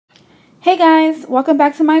Hey guys, welcome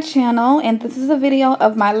back to my channel, and this is a video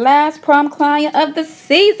of my last prom client of the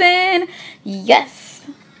season. Yes.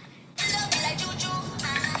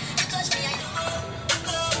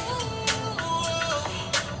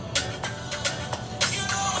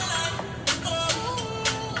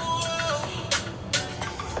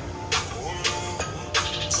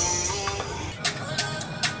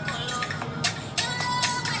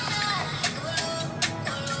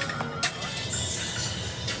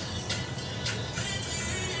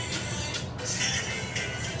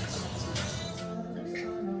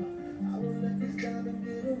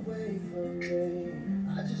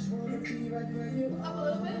 I just wanna be right where you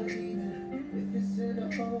are. If it's in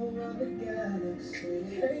a whole other galaxy.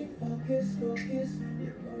 Hey, focus, you're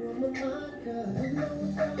on my mind, 'cause I know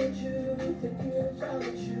about you, thinking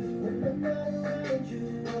about you. When I'm not around you,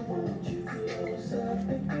 I want you closer.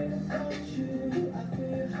 Thinking about you, I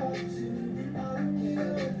feel your heart too. I get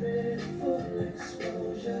ready for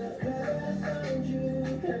exposure. Glad I found you,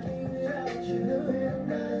 can't be without you. When I'm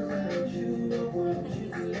not around you, I want you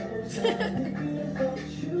closer. Thinking about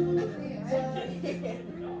you.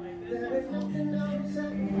 There is nothing else I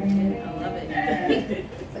love it.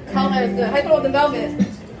 The color is good. How you feel with the velvet?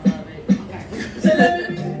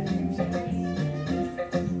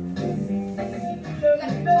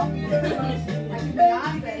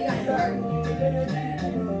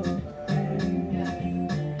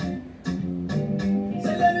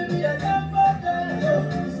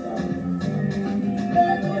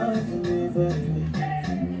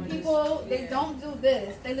 People, they don't do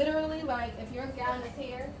this. They literally, like, if your gown is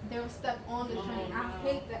here, they'll step on the train. I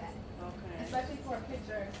hate that. Okay. Especially for a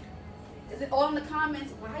picture. Is it all in the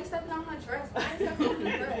comments? Why are you stepping on my dress? Why are you stepping on my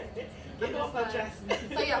dress? I'm just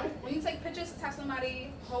like, so yeah, when you take pictures, have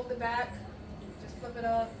somebody hold the back, just flip it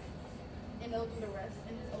up, and they'll do the rest,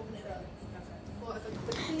 and just open it up.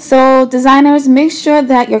 So designers, make sure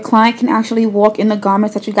that your client can actually walk in the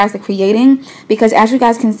garments that you guys are creating, because as you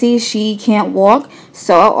guys can see, she can't walk.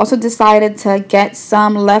 So I also decided to get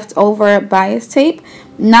some leftover bias tape,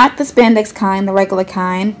 not the spandex kind, the regular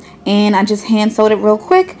kind, and I just hand sewed it real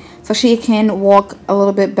quick so she can walk a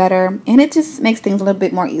little bit better, and it just makes things a little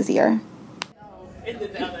bit more easier. It was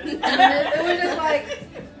just like,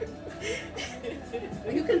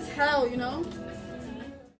 you can tell, you know.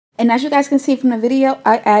 And as you guys can see from the video,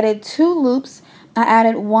 I added 2 loops. I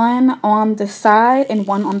added one on the side and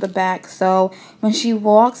one on the back. So when she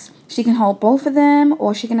walks, she can hold both of them,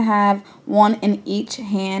 or she can have one in each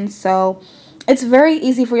hand. So it's very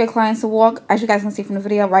easy for your clients to walk. As you guys can see from the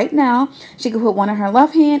video right now, she can put one in her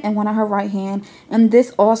left hand and one in her right hand. And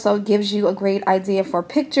this also gives you a great idea for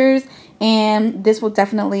pictures. And this will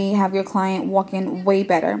definitely have your client walking way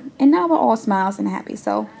better. And now we're all smiles and happy.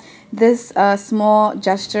 So this small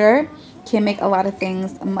gesture can make a lot of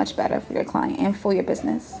things much better for your client and for your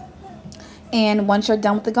business. And once you're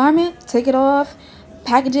done with the garment, take it off,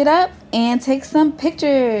 package it up, and take some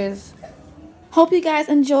pictures. Hope you guys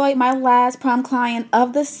enjoyed my last prom client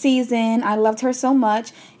of the season. I loved her so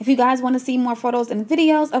much. If you guys want to see more photos and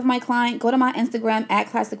videos of my client, go to my Instagram at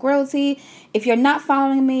Classic Royalty. If you're not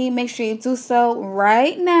following me, make sure you do so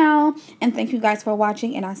right now. And thank you guys for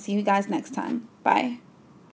watching, and I'll see you guys next time. Bye.